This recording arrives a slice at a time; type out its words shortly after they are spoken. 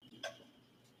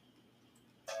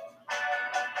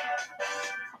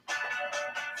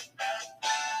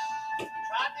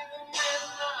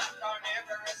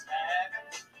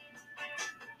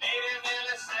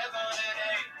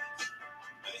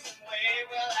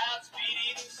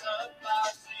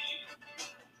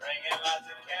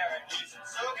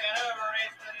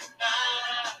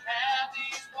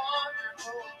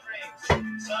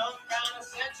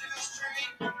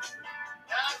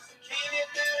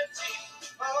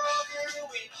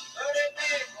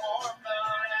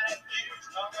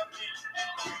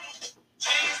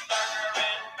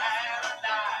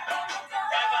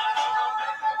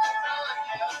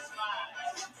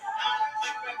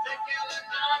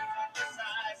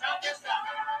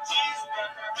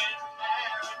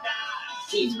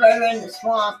Cheeseburger in the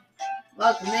swamp.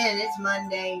 Welcome in. It's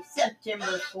Monday,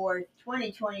 September 4th,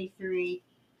 2023.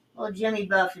 Little Jimmy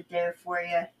Buffett there for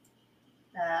you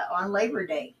on Labor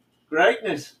Day.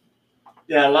 Greatness.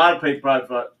 Yeah, a lot of people probably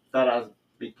thought I would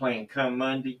be playing come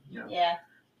Monday, Yeah.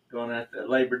 going at the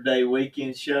Labor Day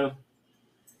weekend show.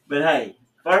 But hey,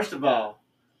 first of all,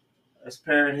 us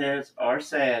parrot heads are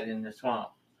sad in the swamp.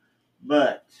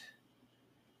 But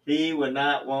he would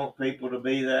not want people to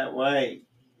be that way.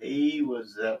 He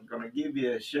was going to give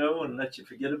you a show and let you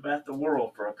forget about the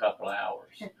world for a couple of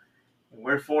hours. And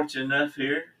we're fortunate enough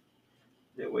here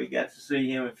that we got to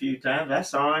see him a few times. I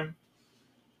saw him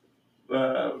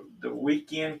the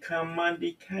weekend come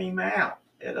Monday came out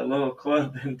at a little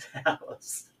club in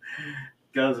Dallas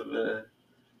because of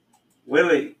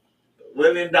Willie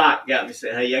and Doc got me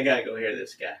saying, hey, I got to go hear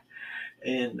this guy.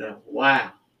 And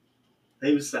wow,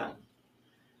 he was something.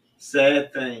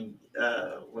 Sad thing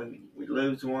when we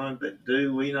lose one, but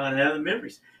do we not have the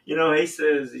memories? He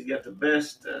says he's got the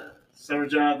best summer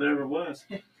job there ever was.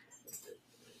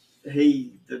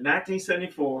 The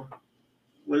 1974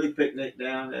 Willie picnic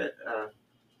down at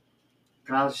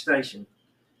College Station,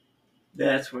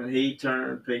 that's when he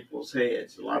turned people's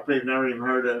heads. A lot of people never even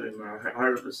heard of him or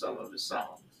heard of some of his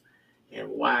songs. And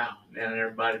wow, now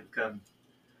everybody become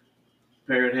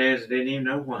parrot heads, didn't even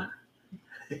know why.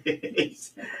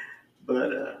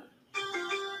 But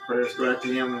prayers go out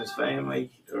to him and his family,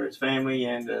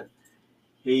 and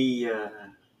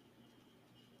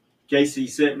Casey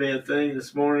sent me a thing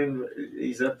this morning.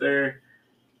 He's up there,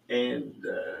 and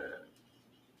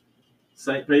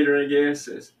St. Peter, I guess,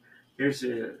 says, here's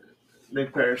a new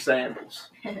pair of sandals.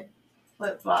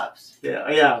 Flip-flops.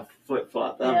 Yeah,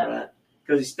 flip-flop, that's right.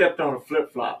 Because he stepped on a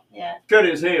flip-flop. Yeah. Cut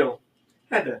his heel.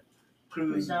 Had to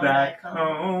cruise back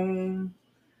home.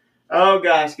 Oh,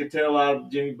 guys, could tell a lot of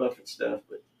Jimmy Buffett stuff,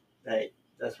 but hey,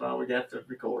 that's why we got the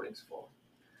recordings for.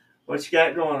 What you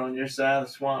got going on your side of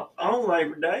the swamp? On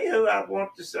Labor Day, who I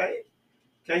want to say,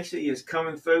 Casey is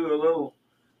coming through a little,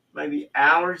 maybe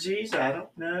allergies, I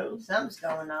don't know. Something's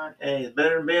going on. Hey, it's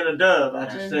better than being a dove, I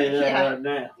just say that right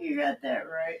now. You got that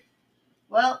right.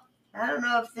 Well, I don't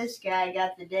know if this guy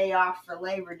got the day off for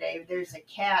Labor Day, but there's a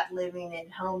cat living at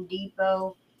Home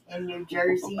Depot in New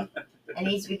Jersey, and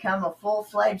he's become a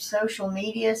full-fledged social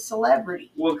media celebrity.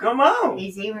 Well, come on.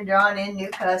 He's even drawn in new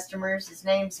customers. His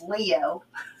name's Leo,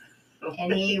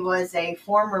 and he was a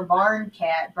former barn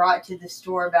cat brought to the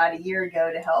store about a year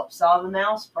ago to help solve a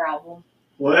mouse problem.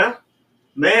 Well,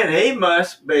 man, he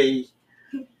must be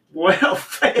well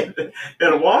fed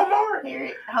at a Walmart.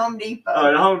 Here at Home Depot. Oh,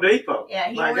 at Home Depot.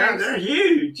 Yeah, God, they're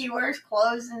huge. He wears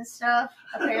clothes and stuff,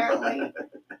 apparently.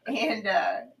 And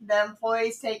the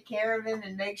employees take care of him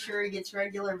and make sure he gets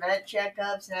regular vet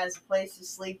checkups and has a place to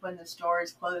sleep when the store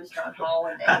is closed on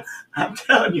holidays. I'm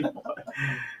telling you what.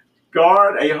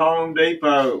 Guard a Home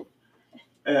Depot.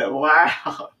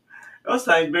 Wow. Those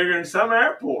things bigger than some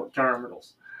airport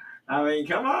terminals. I mean,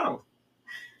 come on.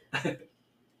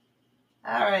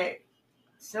 All right.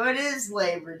 So it is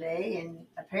Labor Day, and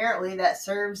apparently that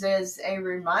serves as a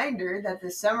reminder that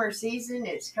the summer season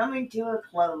is coming to a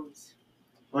close.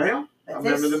 Well, I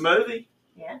remember the movie.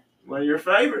 Yeah. One of your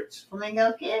favorites.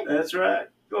 Flamingo Kid. That's right.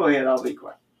 Go ahead, I'll be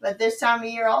quiet. But this time of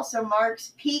year also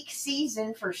marks peak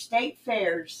season for state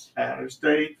fairs. Our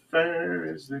state fair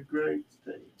is the great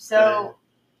state So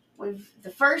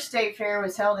the first state fair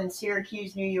was held in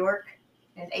Syracuse, New York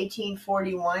in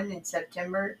 1841 in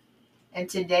September. And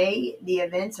today, the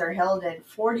events are held in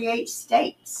 48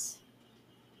 states.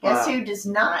 Guess who does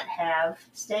not have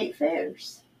state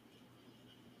fairs?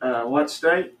 What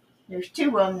state? There's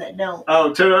two of them that don't.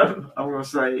 Oh, two of them? I'm going to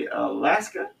say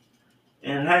Alaska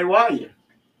and Hawaii.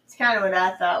 It's kind of what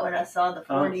I thought when I saw the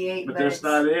 48. But that's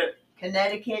not it?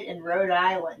 Connecticut and Rhode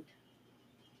Island.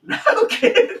 No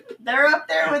kidding. They're up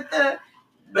there with the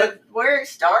where it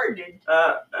started.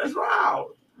 That's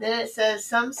wild. Then it says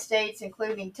some states,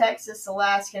 including Texas,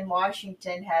 Alaska, and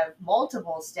Washington, have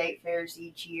multiple state fairs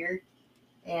each year.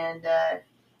 And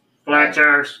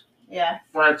Fletcher's. Yeah.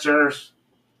 Fletcher's.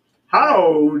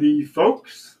 Howdy,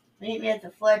 folks. Meet me at the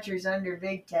Fletcher's under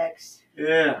big text.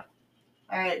 Yeah.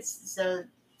 All right. So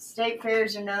state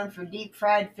fairs are known for deep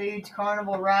fried foods,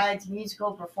 carnival rides,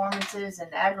 musical performances,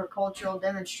 and agricultural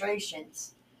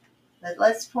demonstrations. But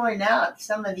let's point out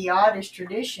some of the oddest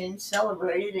traditions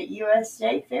celebrated at U.S.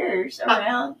 state fairs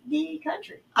around the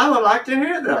country. I would like to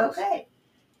hear those. Okay.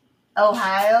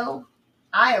 Ohio,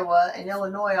 Iowa, and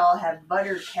Illinois all have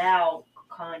butter cow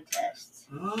contests.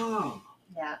 Oh.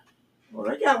 Yeah. Well,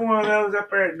 they got one of those up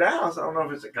there at Dallas. I don't know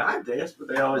if it's a contest, but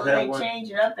they always have one. They change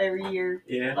it up every year.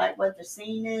 Yeah. Like what the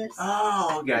scene is.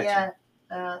 Oh, gotcha.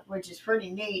 Yeah, which is pretty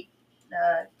neat.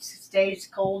 stays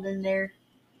cold in there.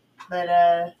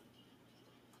 But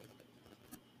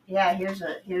yeah, here's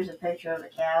a picture of a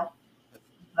cow.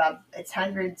 It's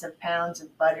hundreds of pounds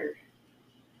of butter.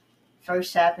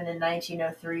 First happened in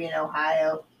 1903 in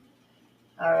Ohio.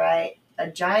 All right. A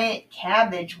giant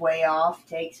cabbage weigh off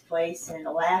takes place in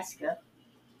Alaska.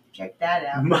 Check that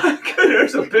out. My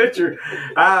goodness, there's a picture.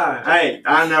 Hey,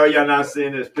 I know y'all not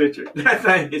seeing this picture. That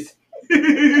thing is.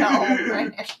 Oh,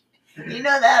 man. You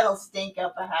know that'll stink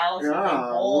up a house if they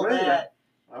boil that.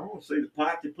 I want to see the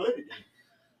pot to put it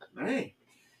in. Man.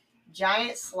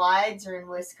 Giant slides are in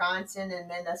Wisconsin and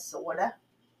Minnesota.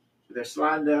 They're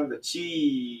sliding down the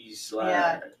cheese slide.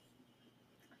 Yeah.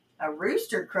 A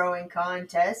rooster crowing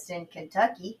contest in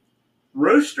Kentucky.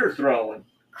 Rooster throwing.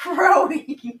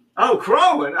 Crowing. Oh,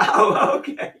 crowing. Oh,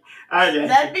 okay.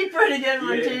 That'd be pretty good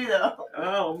one too, though.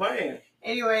 Oh, man.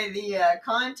 Anyway, the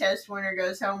contest winner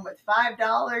goes home with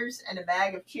 $5 and a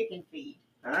bag of chicken feed.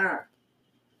 $5.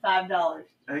 I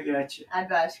got you. I'd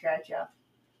buy a scratch off.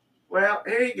 Well,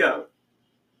 here you go.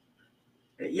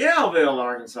 At Yellville,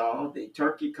 Arkansas, the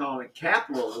turkey calling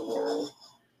capital of the world,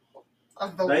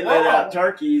 they let out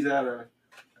turkeys out of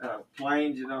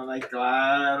planes, they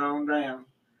glide on down.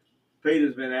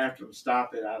 Peter's been after them to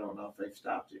stop it. I don't know if they've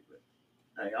stopped it, but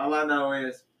hey, all I know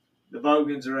is the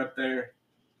Bogans are up there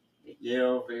at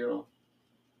Yellville,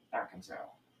 Arkansas.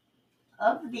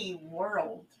 Of the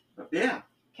world. Yeah.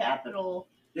 Capital.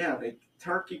 Yeah, the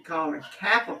turkey calling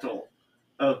capital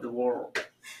of the world.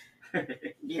 Do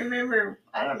you remember,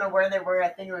 I don't know where they were, I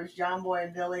think it was John Boy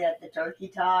and Billy at the turkey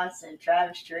toss, and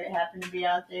Travis Tritt happened to be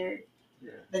out there.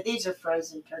 Yeah. But these are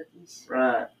frozen turkeys.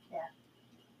 Right. Yeah.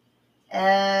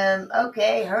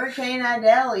 Okay, Hurricane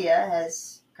Idalia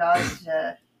has caused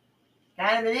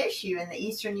kind of an issue in the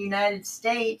eastern United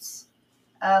States.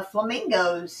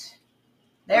 Flamingos,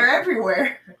 they're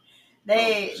everywhere.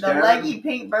 The leggy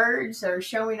pink birds are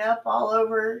showing up all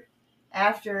over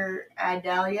after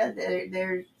Idalia.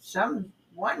 A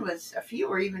few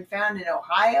were even found in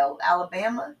Ohio,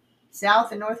 Alabama,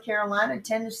 South and North Carolina,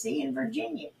 Tennessee, and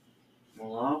Virginia.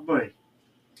 Well, I'll be.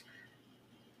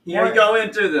 You go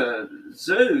into the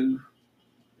zoo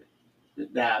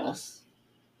at Dallas,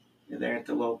 and they're at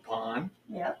the little pond.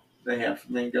 Yep. They have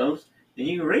flamingos, and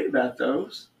you can read about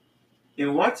those.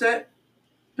 And what's that,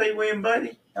 Pee Wee and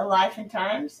Buddy? The Life and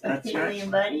Times of Pee Wee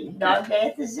and Buddy, Dog Day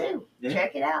at the Zoo. Yeah.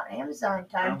 Check it out, Amazon,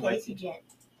 Time Casey Gent.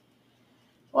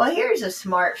 Well, here's a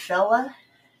smart fella,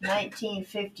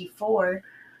 1954.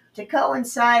 To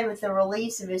coincide with the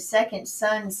release of his second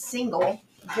son's single,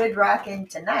 Good Rockin'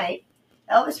 Tonight,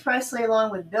 Elvis Presley,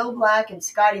 along with Bill Black and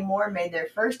Scotty Moore, made their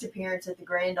first appearance at the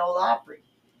Grand Ole Opry.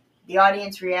 The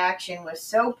audience reaction was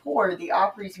so poor, the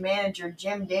Opry's manager,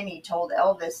 Jim Denny, told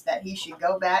Elvis that he should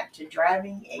go back to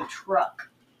driving a truck.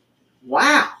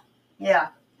 Wow.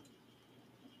 Yeah.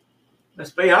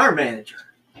 Must be our manager.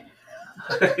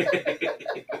 Okay.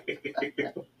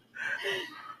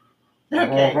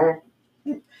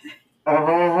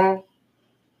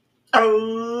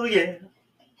 Oh, yeah.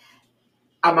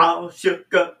 I'm all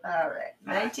shook up. All right.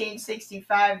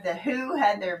 1965, The Who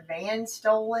had their van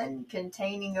stolen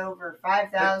containing over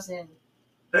 5,000...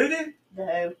 Who did? The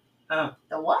Who. Oh.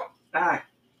 The what?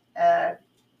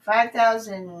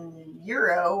 5,000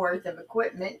 euro worth of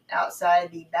equipment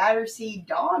outside the Battersea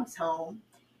Dogs home,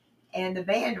 and the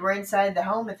band were inside the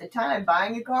home at the time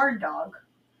buying a guard dog.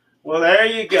 Well, there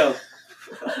you go.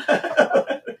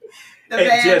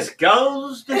 It just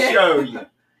goes to show you.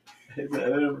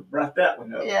 Brought that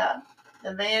one up. Yeah.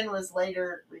 The van was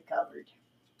later recovered.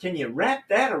 Can you wrap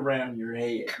that around your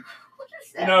head? What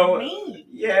does that mean?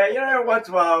 Yeah, once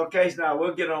in a while, occasionally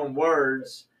we'll get on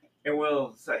words and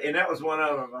we'll say, and that was one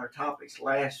of our topics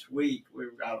last week.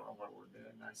 I don't know what we're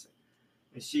doing.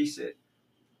 And she said,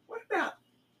 what about,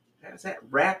 how does that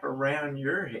wrap around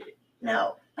your head?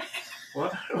 No.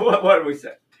 What did we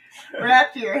say?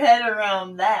 Wrap your head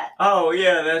around that. Oh,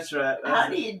 yeah, that's right. How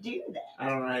do you do that? I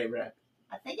don't know how you wrap it.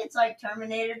 I think it's like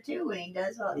Terminator 2 when he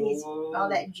does all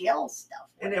that gel stuff.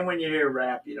 And then when you hear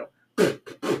rap, you know.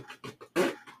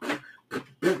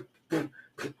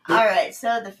 All right,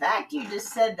 so the fact you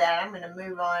just said that, I'm going to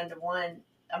move on to one.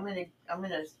 I'm going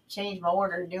to change my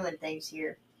order of doing things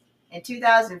here. In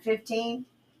 2015,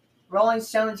 Rolling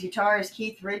Stones guitarist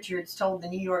Keith Richards told the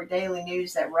New York Daily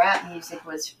News that rap music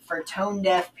was for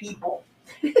tone-deaf people.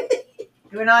 He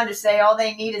went on to say all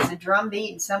they need is a drum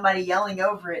beat and somebody yelling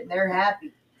over it, and they're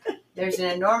happy. There's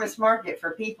an enormous market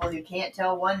for people who can't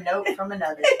tell one note from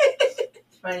another.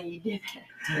 It's funny you did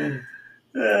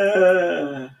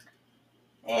that.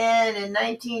 And in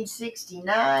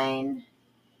 1969,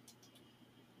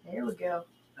 there we go.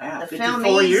 Wow,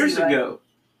 54 years ago.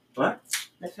 What?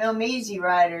 The film Easy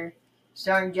Rider,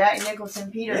 starring Jack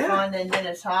Nicholson, Peter Yeah. Fonda, and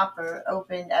Dennis Hopper,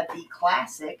 opened at the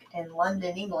Classic in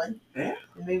London, England. Yeah.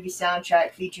 The movie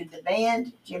soundtrack featured the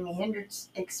band, Jimi Hendrix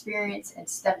Experience, and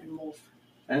Steppenwolf.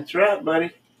 That's right,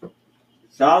 buddy.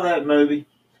 Saw that movie.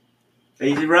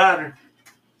 Easy Rider.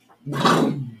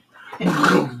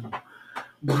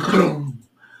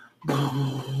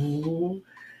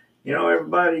 You know,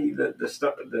 everybody, the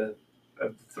of the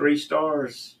 3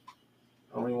 stars,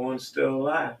 only one's still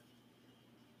alive,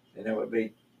 and that would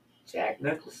be Jack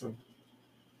Nicholson.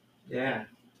 Yeah,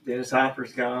 Dennis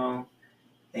Hopper's gone,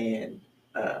 and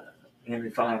Henry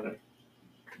Fonda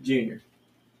Jr.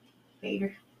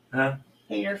 Peter. Huh?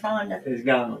 Peter Fonda. He's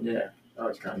gone. Yeah, I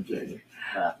was kind of Jr.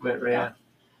 But yeah,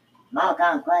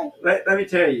 Malcolm Clay. let me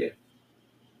tell you,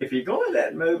 if you go to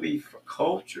that movie for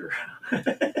culture,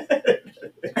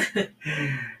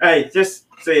 hey, just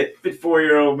see it.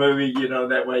 54-year-old movie, you know,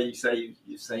 that way you say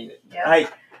you've seen it. Yep. Hey,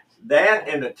 that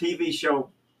and the TV show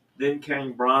Then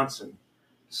Came Bronson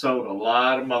sold a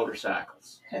lot of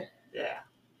motorcycles. Yeah,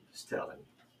 just telling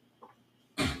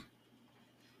you.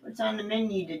 What's on the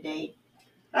menu today?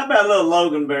 How about a little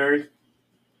Loganberry?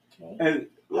 Okay. And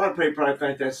a lot of people probably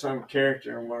think that's some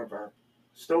character in one of our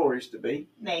stories to be.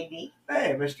 Maybe.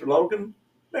 Hey, Mr.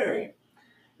 Loganberry.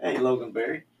 Hey,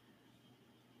 Loganberry.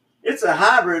 It's a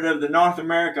hybrid of the North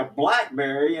America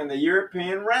blackberry and the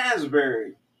European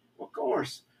raspberry. Of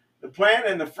course, the plant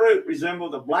and the fruit resemble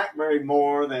the blackberry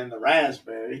more than the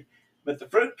raspberry, but the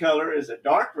fruit color is a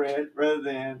dark red rather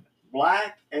than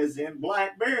black as in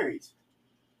blackberries.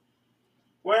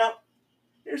 Well,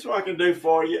 here's what I can do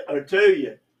for you or to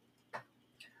you.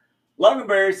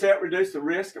 Loganberries help reduce the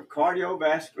risk of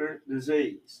cardiovascular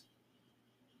disease.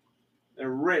 They're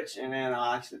rich in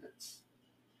antioxidants.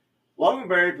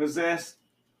 Loganberry possess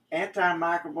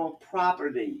antimicrobial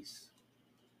properties.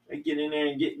 They get in there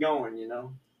and get going, you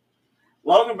know.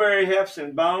 Loganberry helps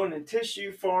in bone and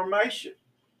tissue formation.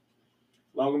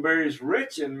 Loganberry is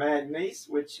rich in manganese,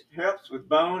 which helps with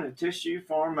bone and tissue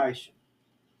formation.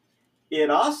 It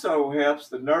also helps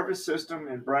the nervous system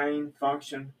and brain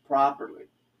function properly.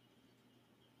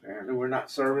 Apparently, we're not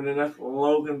serving enough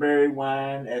Loganberry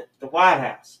wine at the White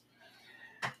House.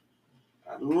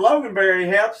 Loganberry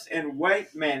helps in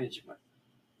weight management.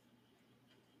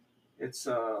 It's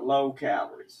low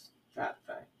calories type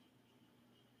thing.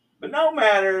 But no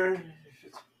matter if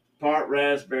it's part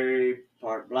raspberry,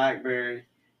 part blackberry,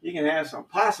 you can have some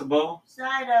possible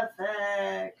side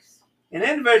effects. In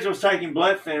individuals taking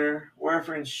blood thinner,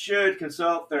 warfarins should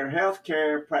consult their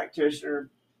healthcare practitioner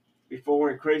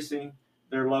before increasing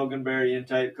their Loganberry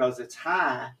intake because its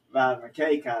high vitamin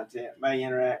K content may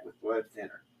interact with blood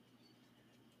thinner.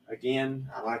 Again,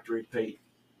 I like to repeat.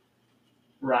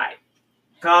 Right.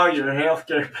 Call your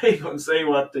healthcare people and see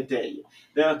what they tell you.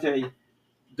 They'll tell you,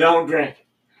 don't drink it.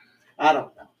 I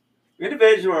don't know.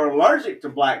 Individuals who are allergic to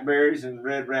blackberries and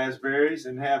red raspberries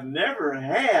and have never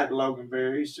had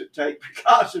Loganberries should take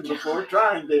precaution before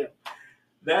trying them.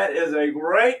 That is a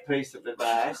great piece of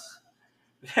advice.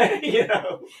 You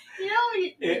know,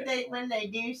 when they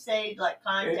do say, like,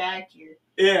 contact your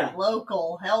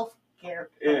local health care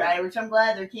provider, which I'm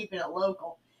glad they're keeping it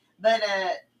local. But,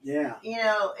 you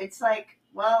know, it's like,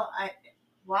 well,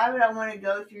 why would I want to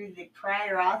go through the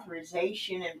prior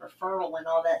authorization and referral and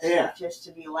all that stuff just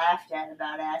to be laughed at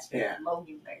about asking for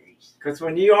Loganberries? Because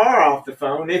when you are off the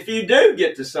phone, if you do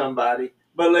get to somebody,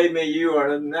 believe me, you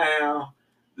are now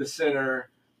the center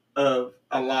of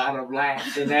a lot of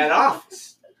laughs in that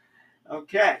office.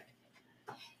 Okay.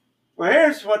 Well,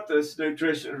 here's what this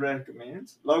nutrition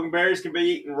recommends. Loganberries can be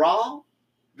eaten raw,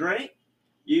 drink,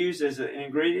 used as an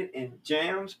ingredient in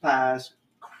jams, pies,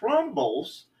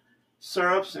 crumbles,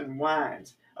 syrups, and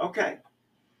wines. Okay.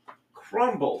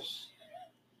 Crumbles.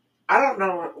 I don't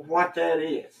know what that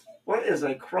is. What is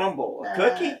a crumble? A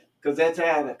cookie? Because that's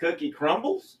how the cookie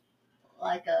crumbles?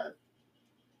 Like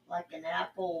an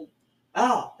apple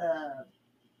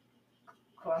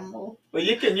crumble. Well,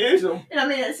 you can use them. I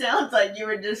mean, it sounds like you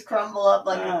would just crumble up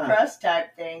like a crust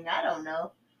type thing. I don't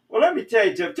know. Well, let me tell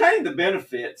you, to obtain the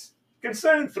benefits,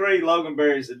 consume 3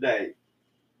 Loganberries a day.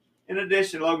 In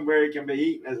addition, Loganberry can be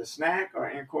eaten as a snack or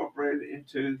incorporated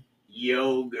into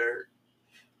yogurt.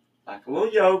 Like a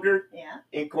little yogurt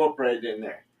incorporated in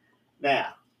there.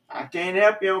 Now, I can't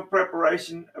help you on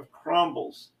preparation of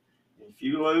crumbles. If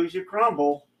you lose your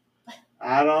crumble,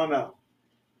 I don't know.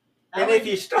 And if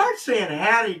you start saying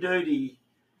howdy doody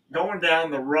going down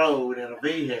the road in a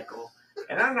vehicle,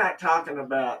 and I'm not talking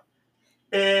about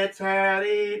it's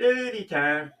howdy doody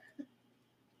time.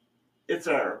 It's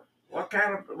a what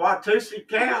kind of Watusi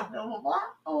cow?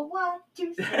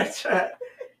 Watusi. That's right.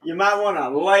 You might want to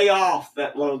lay off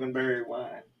that Loganberry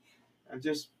wine. I'm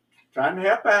just trying to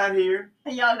help out here.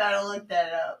 Y'all gotta look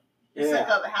that up. Just look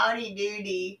Yeah, up Howdy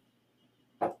Doody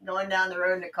going down the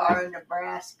road in a car in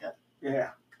Nebraska.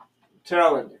 yeah. I'm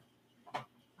telling you.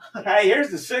 Hey, here's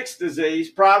the sixth disease.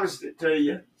 Promised it to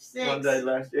you. 6. One day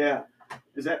left. Yeah.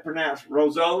 Is that pronounced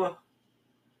rosola?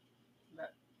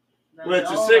 Well,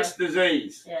 it's the sixth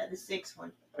disease. Yeah, the 6th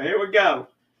one. Here we go.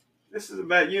 This is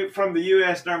about you from the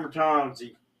U.S.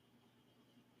 Dermatology.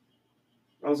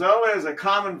 Rosola is a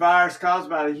common virus caused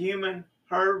by the human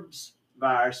herpes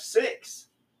virus 6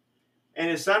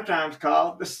 and is sometimes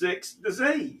called the sixth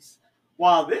disease.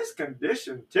 While this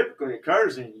condition typically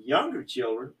occurs in younger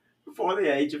children before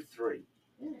the age of 3,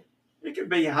 it can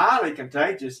be highly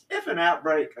contagious if an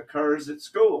outbreak occurs at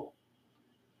school.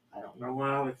 I don't know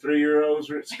why the 3-year-olds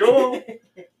are at school,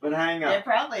 but hang on. They're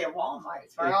probably at Walmart.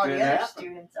 It's where all the other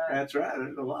students are. That's right.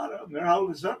 There's a lot of them. They're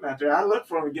holding something out there. I look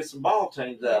for them to get some ball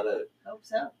teams out of it. Hope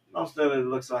so. Most of it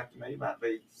looks like to me might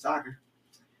be soccer.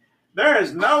 There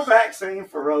is no vaccine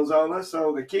for rosola,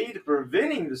 so the key to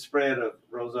preventing the spread of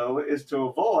rosola is to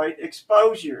avoid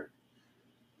exposure.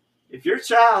 If your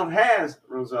child has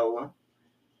rosola,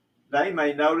 they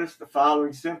may notice the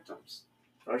following symptoms.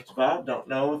 First of all, don't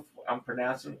know if I'm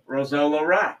pronouncing rosola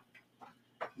right,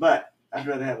 but I'd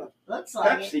rather have a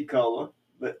Pepsi Cola.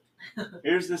 But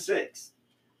here's the 6.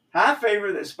 High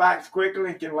fever that spikes quickly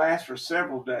and can last for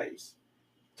several days.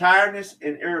 Tiredness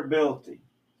and irritability.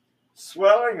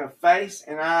 Swelling of face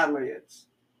and eyelids.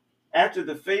 After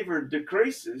the fever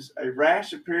decreases, a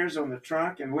rash appears on the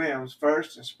trunk and limbs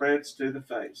first and spreads to the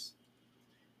face.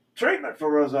 Treatment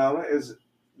for rosola is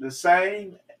the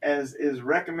same as is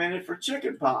recommended for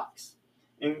chickenpox,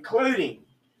 including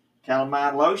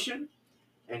calamine lotion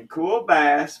and cool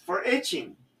baths for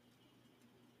itching.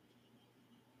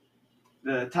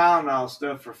 The Tylenol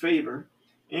stuff for fever,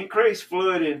 increased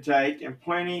fluid intake, and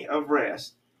plenty of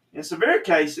rest. In severe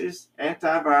cases,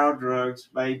 antiviral drugs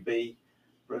may be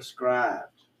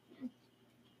prescribed.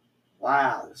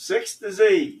 Wow, the 6th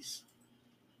disease.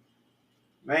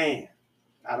 Man,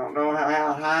 I don't know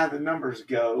how high the numbers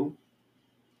go,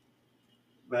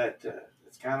 but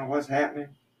it's kind of what's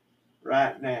happening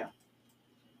right now.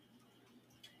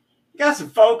 Got some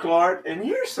folklore, and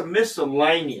here's some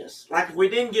miscellaneous. Like if we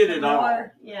didn't get it all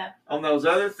on those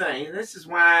other things, this is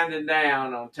winding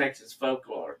down on Texas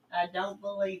folklore. I don't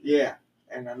believe it. Yeah,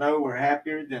 and I know we're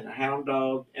happier than a hound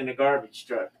dog in a garbage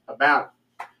truck about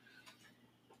it.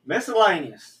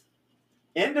 Miscellaneous.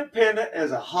 Independent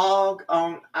as a hog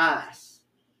on ice.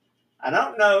 I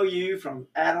don't know you from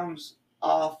Adams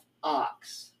off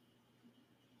ox.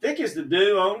 Thick as the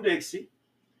dew on Dixie.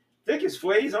 Thick as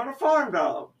fleas on a farm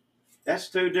dog. That's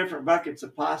 2 different buckets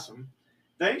of possum.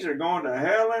 Things are going to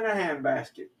hell in a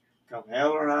handbasket, come hell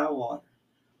or high water.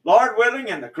 Lord willing,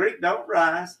 and the creek don't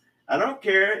rise. I don't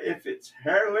care if it's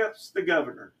Hair Lips the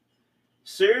governor.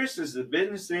 Serious as the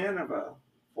business end of a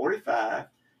 45.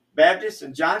 Baptist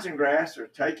and Johnson grass are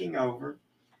taking over.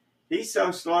 He's so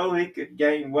slow he could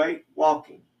gain weight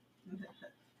walking.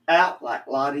 Out like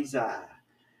Lottie's eye.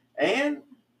 And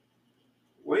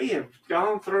we have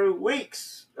gone through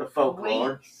weeks of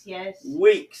folklore. Weeks, yes.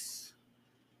 Weeks.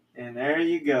 And there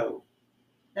you go.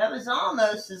 That was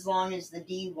almost as long as the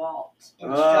DeWalt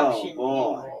instruction.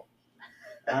 Oh, boy.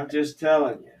 I'm just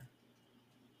telling you.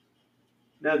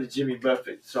 Another Jimmy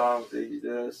Buffett song that he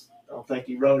does. I don't think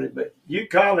he wrote it, but you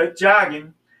call it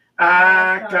jogging.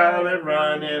 I call it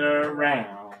running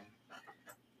around.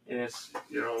 And it's,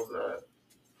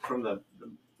 from the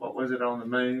what was it, On the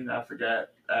Moon? I forgot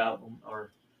the album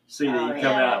or CD come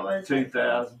out in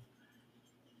 2000.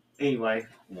 Anyway,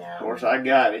 of course I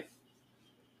got it.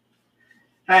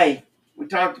 Hey, we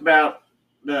talked about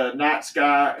the night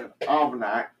sky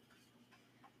almanac.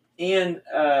 In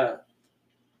the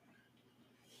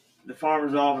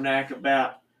Farmer's Almanac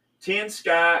about 10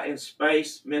 sky and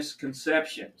space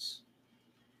misconceptions.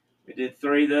 We did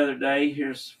 3 the other day.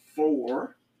 Here's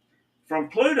 4. From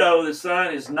Pluto, the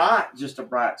sun is not just a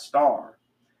bright star.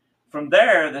 From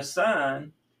there, the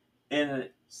sun is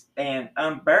an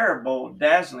unbearable,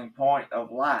 dazzling point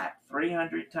of light,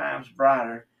 300 times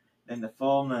brighter than the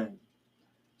full moon.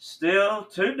 Still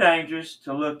too dangerous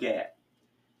to look at.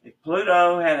 If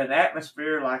Pluto had an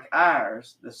atmosphere like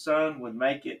ours, the sun would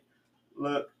make it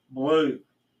look blue.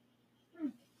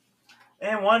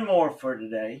 And one more for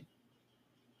today,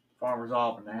 Farmer's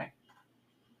Almanac.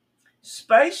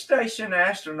 Space station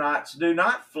astronauts do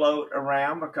not float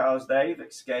around because they've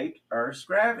escaped Earth's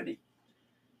gravity.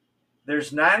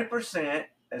 There's 90%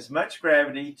 as much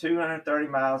gravity 230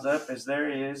 miles up as there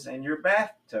is in your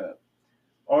bathtub.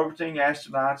 Orbiting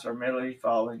astronauts are merely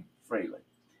falling freely.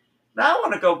 Now I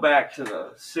want to go back to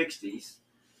the 60s,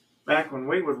 back when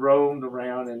we would roam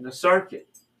around in the circuit.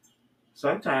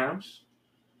 Sometimes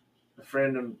a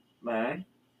friend of mine,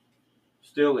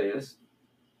 still is,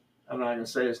 I'm not going to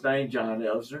say his name, John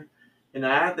Elsner, and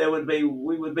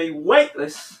we would be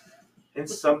weightless in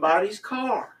somebody's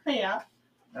car. Yeah.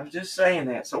 I'm just saying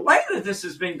that. So weightlessness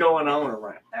has been going on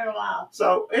around. For a while.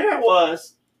 So here it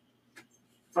was,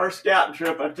 first scouting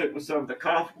trip I took with some of the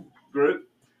coffee group.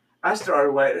 I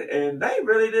started waiting, and they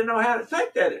really didn't know how to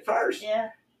take that at first. Yeah.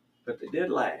 But they did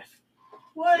laugh.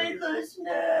 Weightlessness.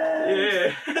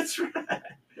 Yeah, that's right.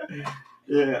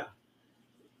 Yeah.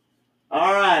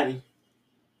 All righty.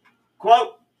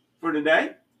 Quote for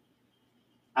today.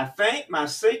 I think my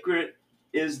secret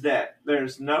is that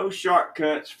there's no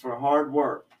shortcuts for hard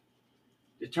work.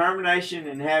 Determination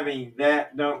and having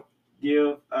that don't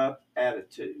give up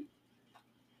attitude.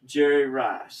 Jerry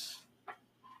Rice.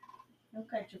 He'll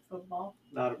catch a football.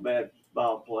 Not a bad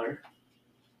ball player.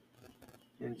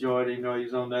 Enjoyed it, he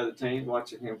was on the other team,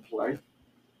 watching him play.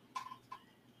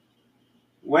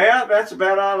 Well, that's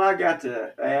about all I got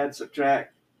to add,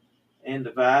 subtract, and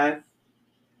divide.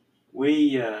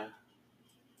 We, of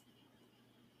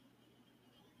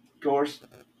course,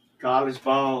 college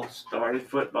ball started,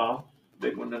 football.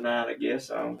 Big one tonight, I guess,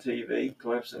 on TV,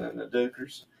 Clemson and the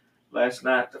Dukers. Last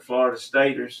night, the Florida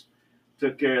Staters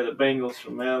took care of the Bengals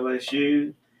from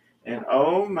LSU. And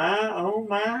oh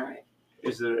my,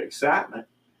 is there excitement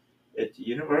at the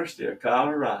University of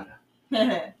Colorado.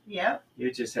 Yep.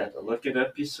 You just have to look it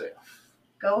up yourself.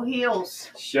 Go Heels.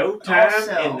 Showtime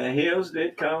Also. and the Hills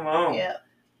did come on. Yep.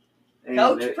 And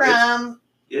Coach Prime.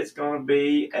 It's going to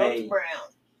be Coach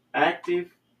Brown.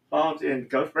 Active ball team. And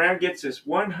Coach Brown gets his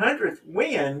 100th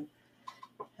win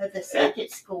At the second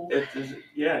school. At the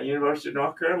University of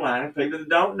North Carolina. People that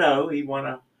don't know, he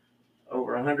won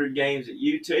over 100 games at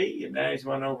UT, and now he's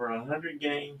won over 100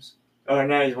 games. Or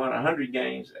now he's won 100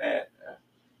 games at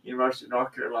University of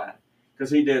North Carolina, because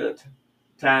he did a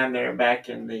time there back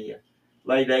in the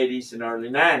late 80s and early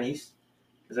 90s,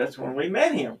 because that's when we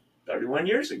met him 31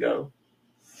 years ago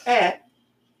at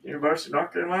University of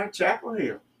North Carolina, Chapel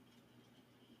Hill.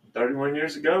 31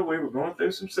 years ago, we were going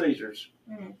through some seizures.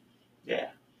 Mm. Yeah.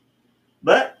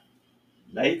 But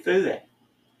made through that.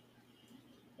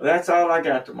 Well, that's all I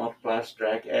got to multiply,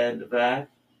 subtract, add, and divide.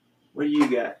 What do you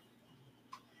got?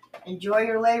 Enjoy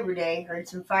your Labor Day. Heard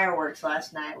some fireworks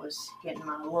last night. Was getting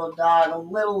my little dog a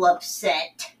little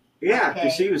upset. Yeah,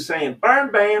 because she was saying,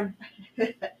 burn, bam.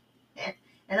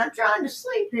 And I'm trying to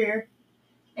sleep here.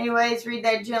 Anyways, read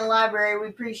that Gen Library. We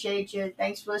appreciate you.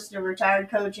 Thanks for listening to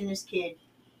Retired Coach and his kid.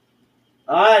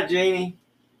 All right, Jeannie.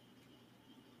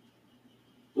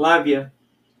 Love you.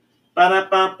 We're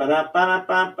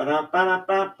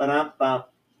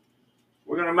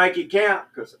going to make it count,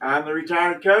 because I'm the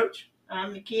retired coach.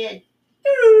 I'm the kid.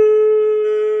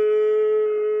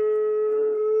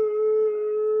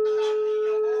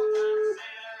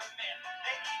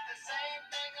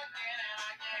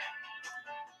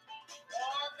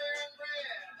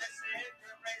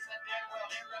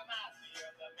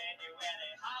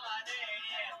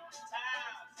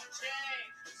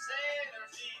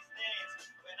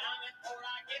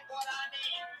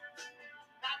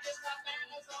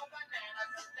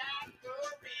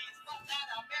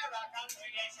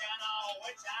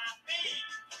 Which I be.